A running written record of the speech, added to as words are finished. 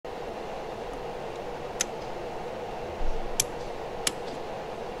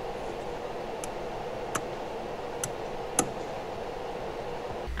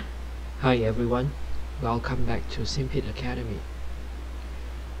Hi everyone, welcome back to Simpit Academy.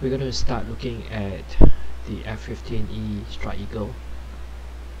 We're going to start looking at the F-15E Strike Eagle,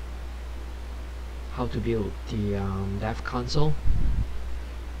 how to build the left console,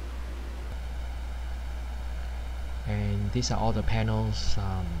 and these are all the panels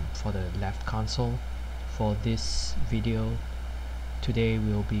for the left console. For this video today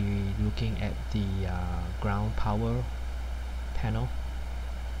we'll be looking at the ground power panel.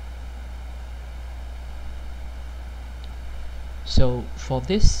 So for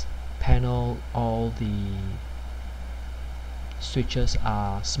this panel, all the switches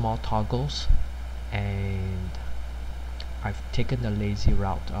are small toggles, and I've taken the lazy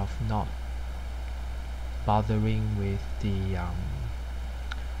route of not bothering with the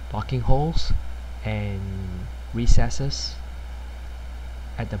locking holes and recesses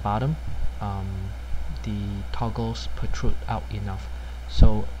at the bottom. The toggles protrude out enough,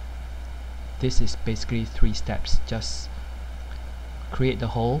 so this is basically 3 steps. Just create the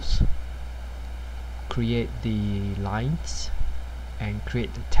holes, create the lines, and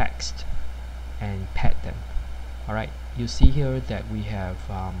create the text and pad them. Alright, you see here that we have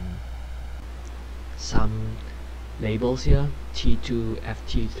some labels here, T2,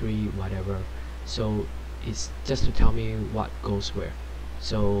 FT3, whatever. So it's just to tell me what goes where.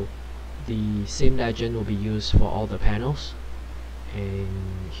 So the same legend will be used for all the panels,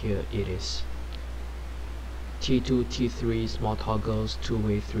 and here it is. T2, T3, small toggles,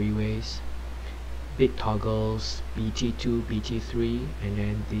 2-way, 3-ways, big toggles, BT2, BT3, and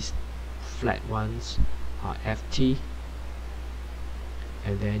then these flat ones are FT,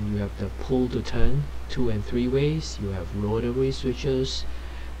 and then you have the pull to turn, 2 and 3 ways. You have rotary switches,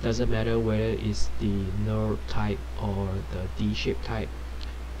 doesn't matter whether it's the NUR type or the D-shape type,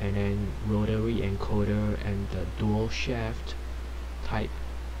 and then rotary encoder and the dual shaft type.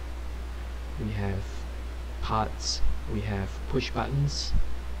 We have parts, we have push buttons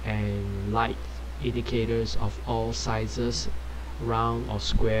and light indicators of all sizes, round or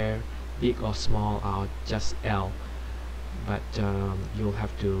square, big or small, are just L, but you'll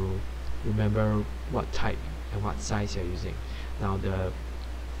have to remember what type and what size you're using. Now the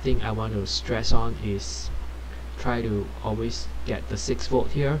thing I want to stress on is try to always get the 6V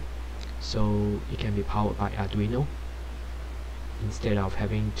here, so it can be powered by Arduino instead of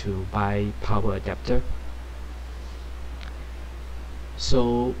having to buy power adapter.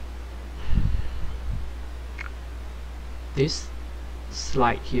 So this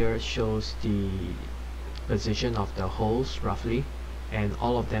slide here shows the position of the holes roughly, and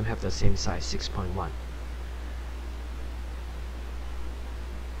all of them have the same size, 6.1.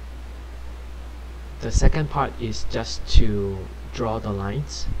 The second part is just to draw the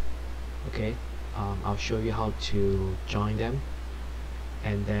lines. Okay, I'll show you how to join them,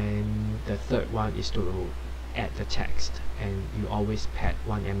 and then the third one is to add the text, and you always pad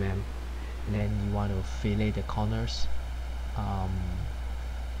 1 mm, and then you want to fillet the corners.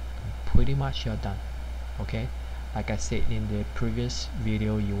 Pretty much you're done. Okay, like I said in the previous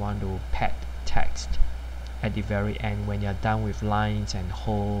video, you want to pad text at the very end when you're done with lines and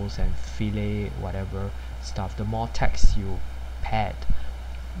holes and fillet whatever stuff. The more text you pad,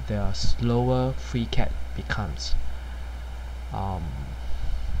 the slower FreeCAD becomes.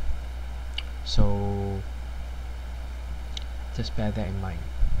 So just bear that in mind.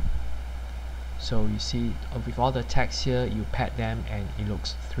 So you see, with all the text here, you pad them and it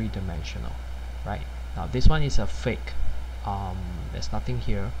looks 3-dimensional, right? Now this one is a fake. There's nothing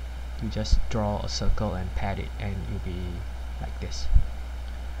here. You just draw a circle and pad it, and you'll be like this.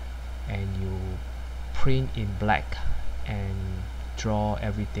 And you print in black and draw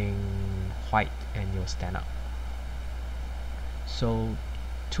everything white, and you'll stand up. So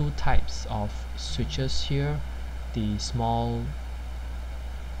 2 types of switches here: the small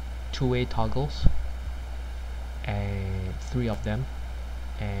 2-way toggles, and 3 of them,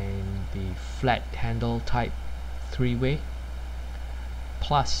 and the flat handle type 3-way.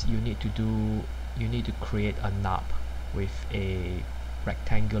 Plus you need to create a knob with a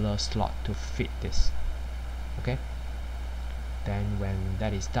rectangular slot to fit this. Okay, then when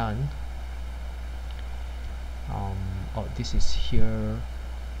that is done, this is here.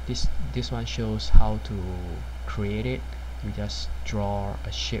 This one shows how to create it. You just draw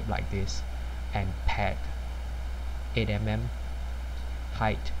a shape like this and pad 8 mm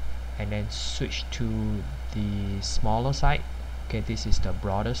height, and then switch to the smaller side. Okay, this is the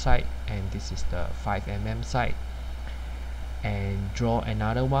broader side, and this is the 5 mm side, and draw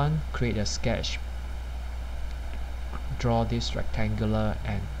another one, create a sketch, draw this rectangular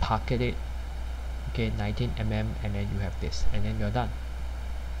and pocket it. Okay, 19 mm, and then you have this, and then you're done.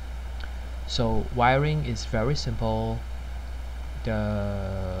 So wiring is very simple.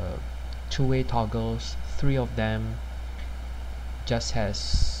 The two-way toggles, 3 of them, just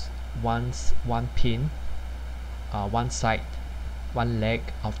has one pin, one side, one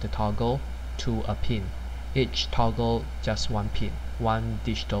leg of the toggle to a pin. Each toggle just one pin, one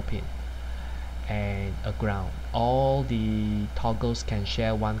digital pin, and a ground. All the toggles can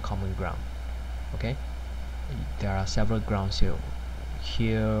share one common ground. Okay, there are several grounds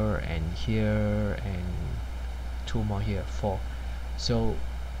here and here, and 2 more here, 4. So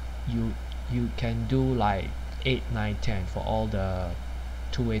you can do like 8, 9, 10 for all the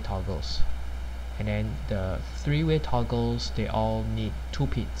two-way toggles. And then the three-way toggles, they all need 2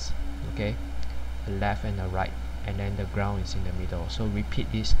 pins, okay, a left and a right, and then the ground is in the middle. So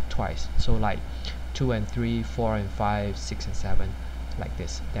repeat this twice, so like 2 and 3, 4 and 5, 6 and 7, like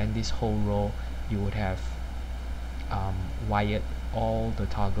this. Then this whole row you would have wired all the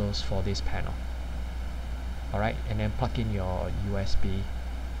toggles for this panel. Alright, and then plug in your USB,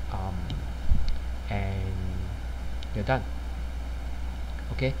 and you're done.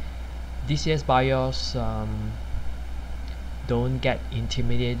 Okay, DCS BIOS, don't get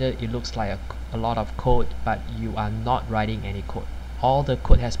intimidated. It looks like a lot of code, but you are not writing any code. All the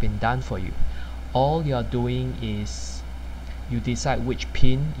code has been done for you. All you are doing is you decide which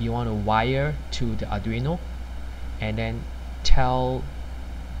pin you want to wire to the Arduino, and then tell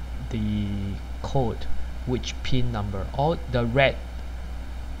the code which pin number. All the red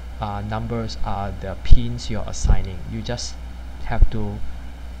numbers are the pins you're assigning. You just have to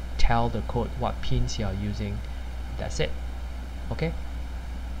tell the code what pins you are using. That's it. Okay,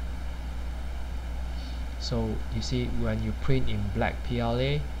 so you see, when you print in black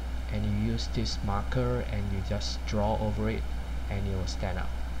PLA and you use this marker and you just draw over it, and it will stand up.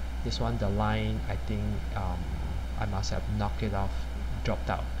 This one, the line, I think I must have knocked it off, dropped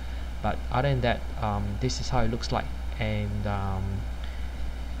out. But other than that, this is how it looks like. And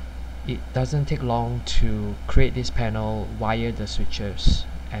it doesn't take long to create this panel, wire the switches,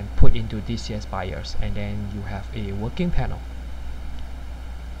 and put into DCS BIOS, and then you have a working panel.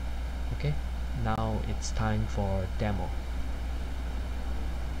 Okay, now it's time for demo.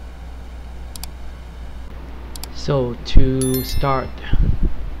 So to start,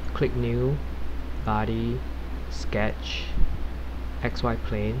 click new, body, sketch, XY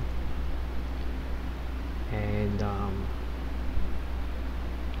plane, and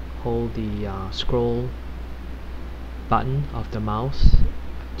hold the scroll button of the mouse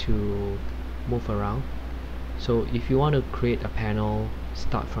to move around. So if you want to create a panel,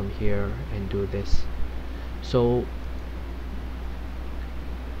 start from here and do this. So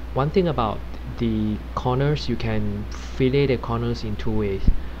one thing about the corners, you can fillet the corners in 2 ways.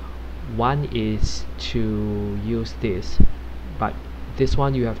 One is to use this, but this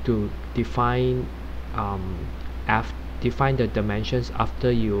one you have to define define the dimensions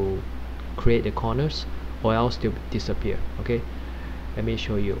after you create the corners, or else they'll disappear. Okay, let me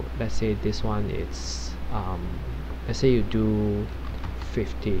show you. Let's say this one is let's say you do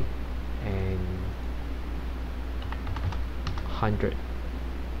 50 and 100.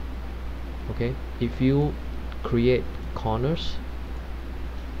 Okay, if you create corners,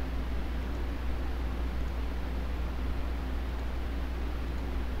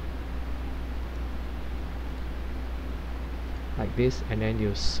 like this, and then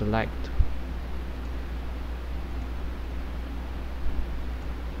you select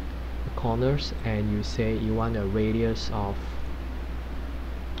the corners and you say you want a radius of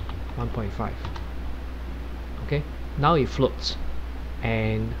 1.5. okay, now it floats,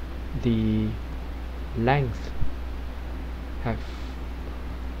 and the length have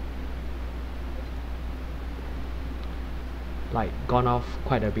like gone off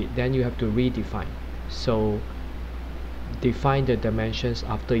quite a bit. Then you have to redefine. So define the dimensions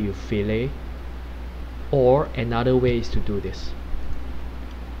after you fillet, or another way is to do this.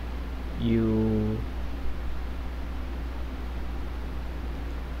 You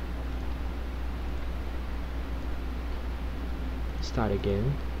start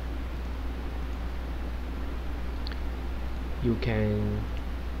again. You can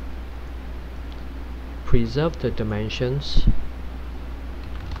preserve the dimensions.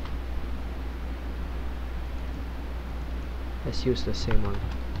 Let's use the same one.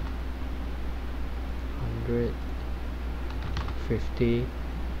 150.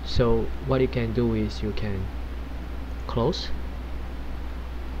 So what you can do is you can close,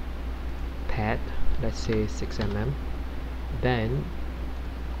 pad, let's say 6 mm, then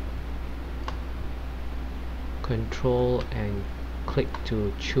control and click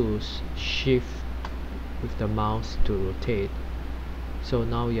to choose, shift with the mouse to rotate. So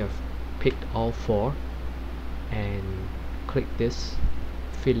now you have pick all four and click this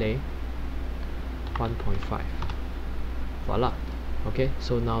fillet 1.5. voila. Okay,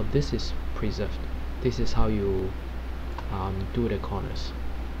 so now this is preserved. This is how you do the corners.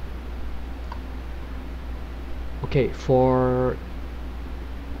 Okay, for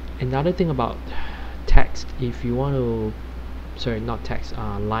another thing about text, if you want to, sorry, not text,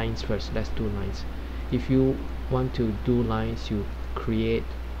 lines first. Let's do lines. If you want to do lines, you create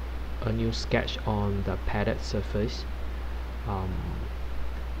a new sketch on the padded surface,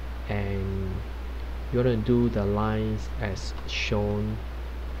 and you want to do the lines as shown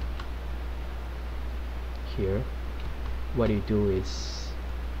here. What you do is,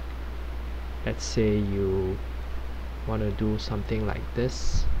 let's say you want to do something like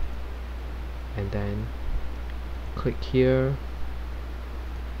this, and then click here,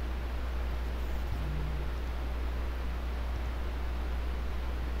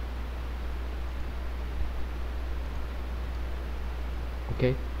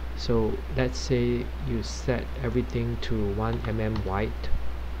 okay. So let's say you set everything to 1 mm wide,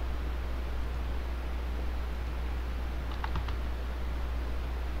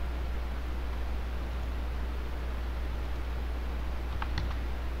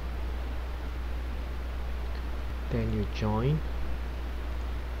 then you join,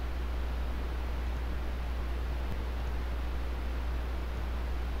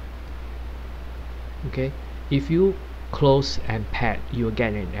 okay. If you close and pad, you will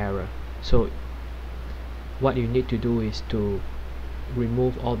get an error. So what you need to do is to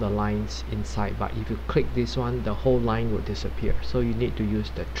remove all the lines inside, but if you click this one, the whole line will disappear. So you need to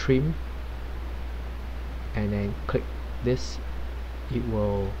use the trim and then click this. It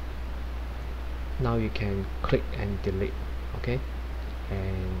will, now you can click and delete, okay.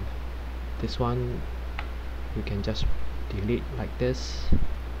 And this one you can just delete like this.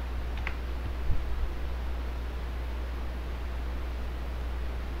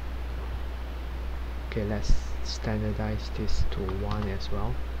 Okay, let's standardize this to 1 as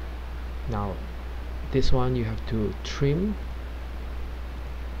well. Now this one you have to trim,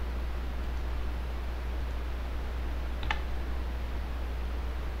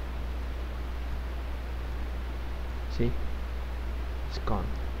 see, it's gone.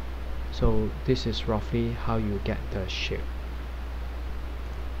 So this is roughly how you get the shape,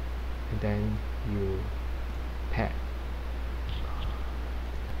 and then you pad.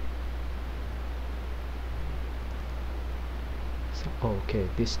 Okay,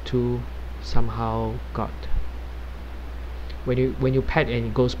 these two somehow got, when you pad and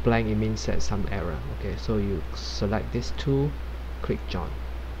it goes blank, it means that some error. Okay, so you select these two, click join,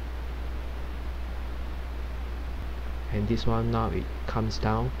 and this one, now it comes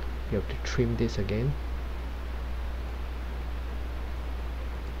down, you have to trim this again.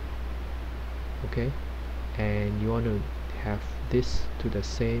 Okay, and you want to have this to the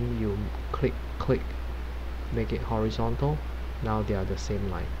same, you click, make it horizontal. Now they are the same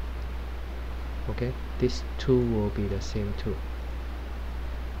line. Okay, these two will be the same too.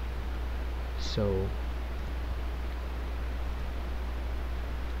 So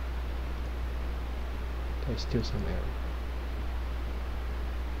there's still some error.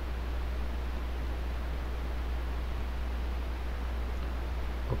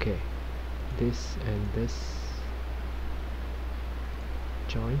 Okay, this and this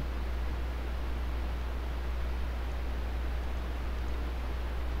join.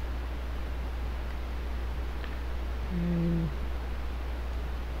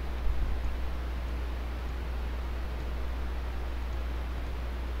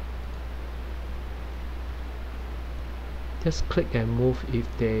 Just click and move. If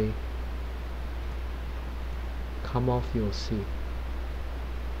they come off, you'll see.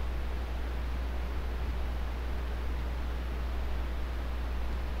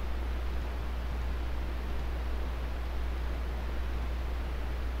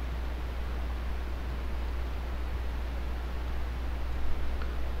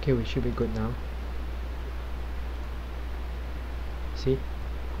 Okay, we should be good now. See?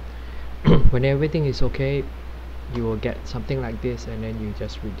 When everything is okay, you will get something like this, and then you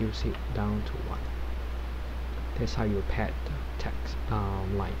just reduce it down to 1. That's how you pad text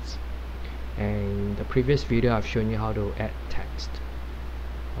lines. And the previous video I've shown you how to add text.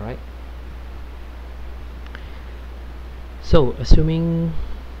 Alright, so assuming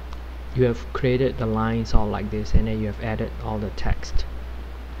you have created the lines all like this, and then you have added all the text.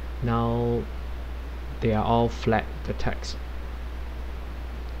 Now they are all flat, the text.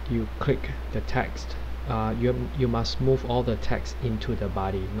 You click the text. You must move all the text into the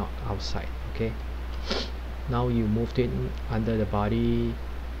body, not outside. Okay, now you moved it under the body,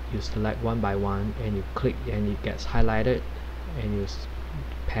 you select one by one and you click and it gets highlighted, and you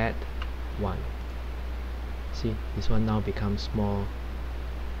pad 1. See, this one now becomes more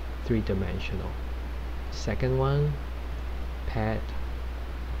three-dimensional. Second one, pad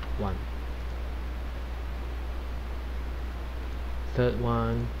 1. Third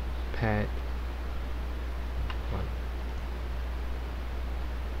one, pad 1.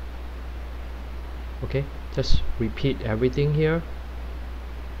 Okay, just repeat everything here,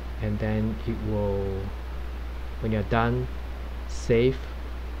 and then it will, when you're done, save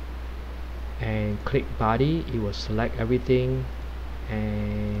and click body. It will select everything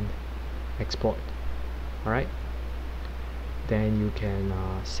and export. Alright, then you can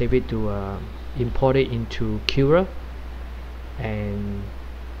save it to import it into Cura and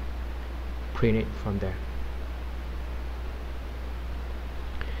print it from there.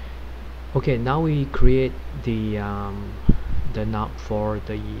 Okay, now we create the knob for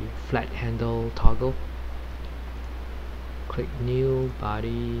the flat handle toggle. Click new,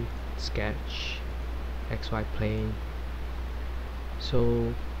 body, sketch, XY plane.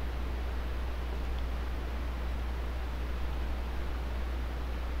 So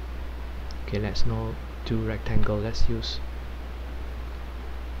okay, let's not do rectangle, let's use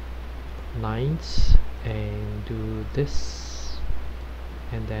lines and do this,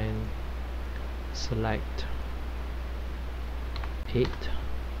 and then select 8.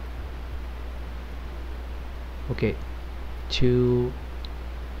 Okay, to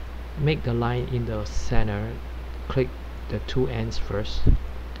make the line in the center, click the two ends first,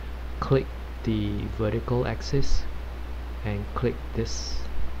 click the vertical axis and click this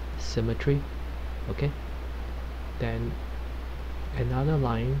symmetry. Okay, then another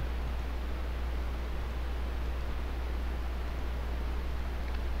line,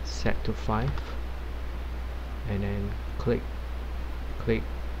 set to 5, and then click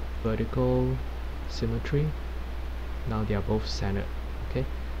vertical symmetry. Now they are both centered. Okay,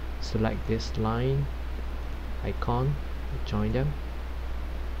 select this line icon, join them,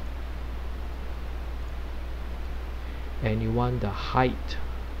 and you want the height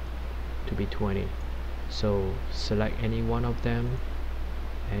to be 20, so select any one of them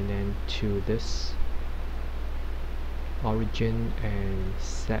and then to this origin and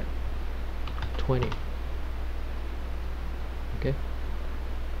set 20. Okay,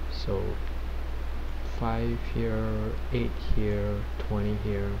 so 5 here, 8 here, 20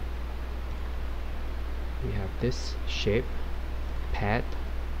 here. We have this shape, pad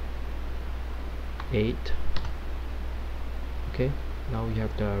 8. Okay, now we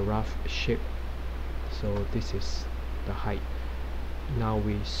have the rough shape, so this is the height. Now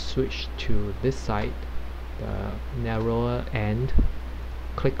we switch to this side, the narrower end,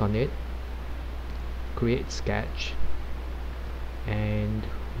 click on it, create sketch, and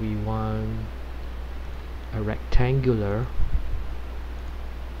we want a rectangular,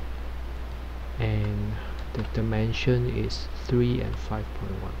 and the dimension is 3 and 5.1.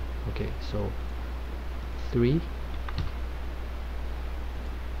 okay, so 3,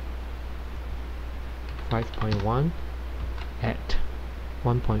 5.1 at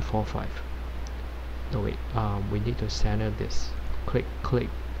 1.45. no wait, we need to center this. Click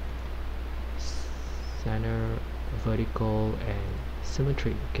center, vertical and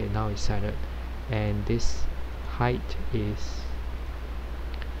symmetry. Okay, now it's centered, and this height is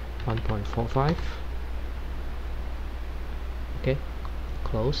 1.45. okay,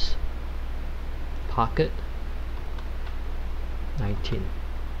 close, pocket 19.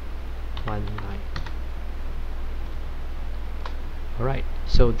 Alright,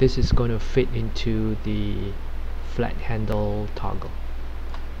 so this is going to fit into the flat handle toggle,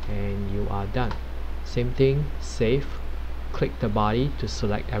 and you are done. Same thing, save, click the body to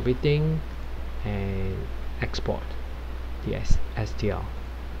select everything and export the STL.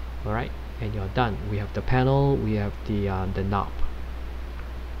 Alright, and you're done. We have the panel, we have the knob,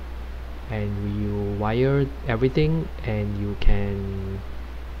 and you wire everything and you can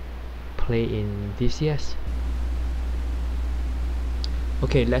play in DCS.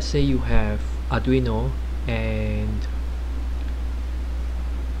 Okay, let's say you have Arduino and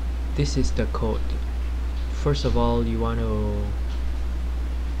this is the code. First of all, you want to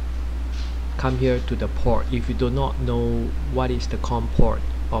come here to the port. If you do not know what is the COM port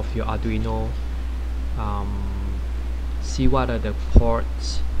of your Arduino, see what are the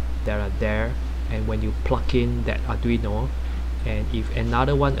ports that are there, and when you plug in that Arduino, and if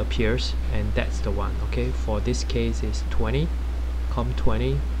another one appears, and that's the one. Okay, for this case is 20, COM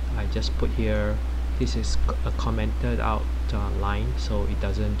 20. I just put here, this is a commented out line, so it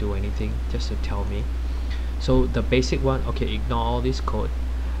doesn't do anything, just to tell me. So the basic one, okay, ignore all this code.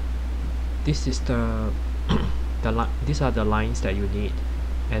 this is these are the lines that you need,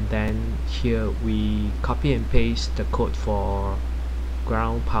 and then here we copy and paste the code for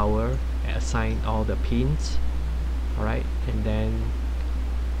ground power, assign all the pins. Alright, and then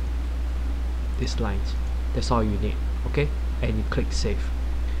these lines, that's all you need. Okay, and you click save.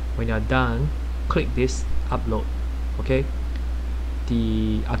 When you're done, click this upload. Okay,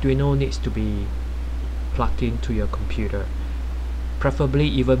 the Arduino needs to be plugged into your computer, preferably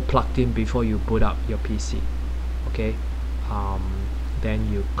even plugged in before you boot up your PC. Okay,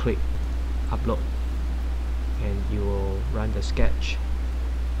 then you click upload and you will run the sketch.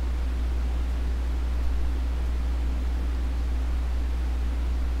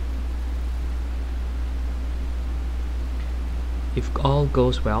 If all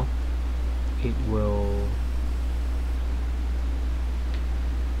goes well, it will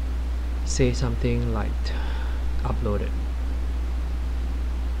say something like uploaded,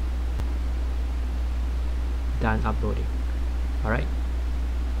 done uploading. Alright,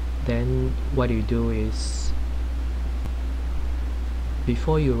 then what you do is,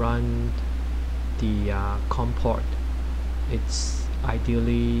 before you run the COM port, it's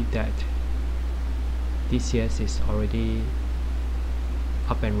ideally that DCS is already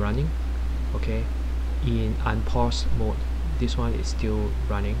up and running. Okay, in unpaused mode, this one is still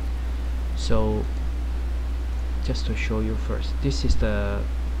running. So just to show you first, this is the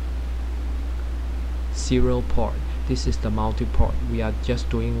serial port, this is the multi-port. We are just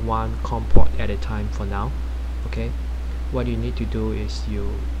doing one COM port at a time for now. Okay, what you need to do is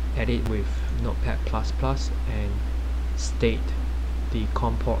you edit with Notepad++ and state the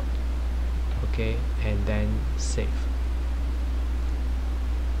COM port. Okay, and then save.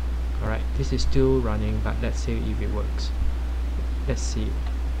 Alright, this is still running, but let's see if it works. Let's see.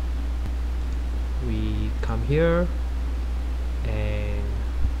 We come here and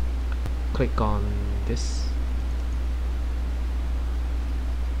click on this.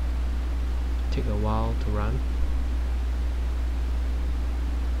 Take a while to run.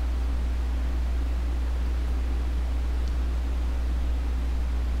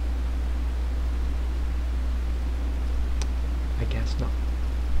 I guess not.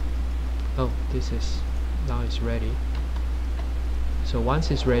 Oh, this is, now it's ready. So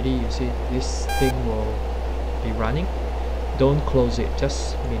once it's ready, you see this thing will be running. Don't close it,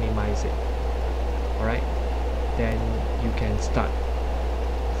 just minimize it. Alright, then you can start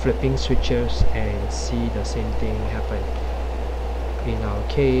flipping switches and see the same thing happen. In our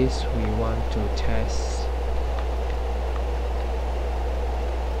case, we want to test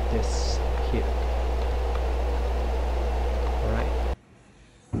this.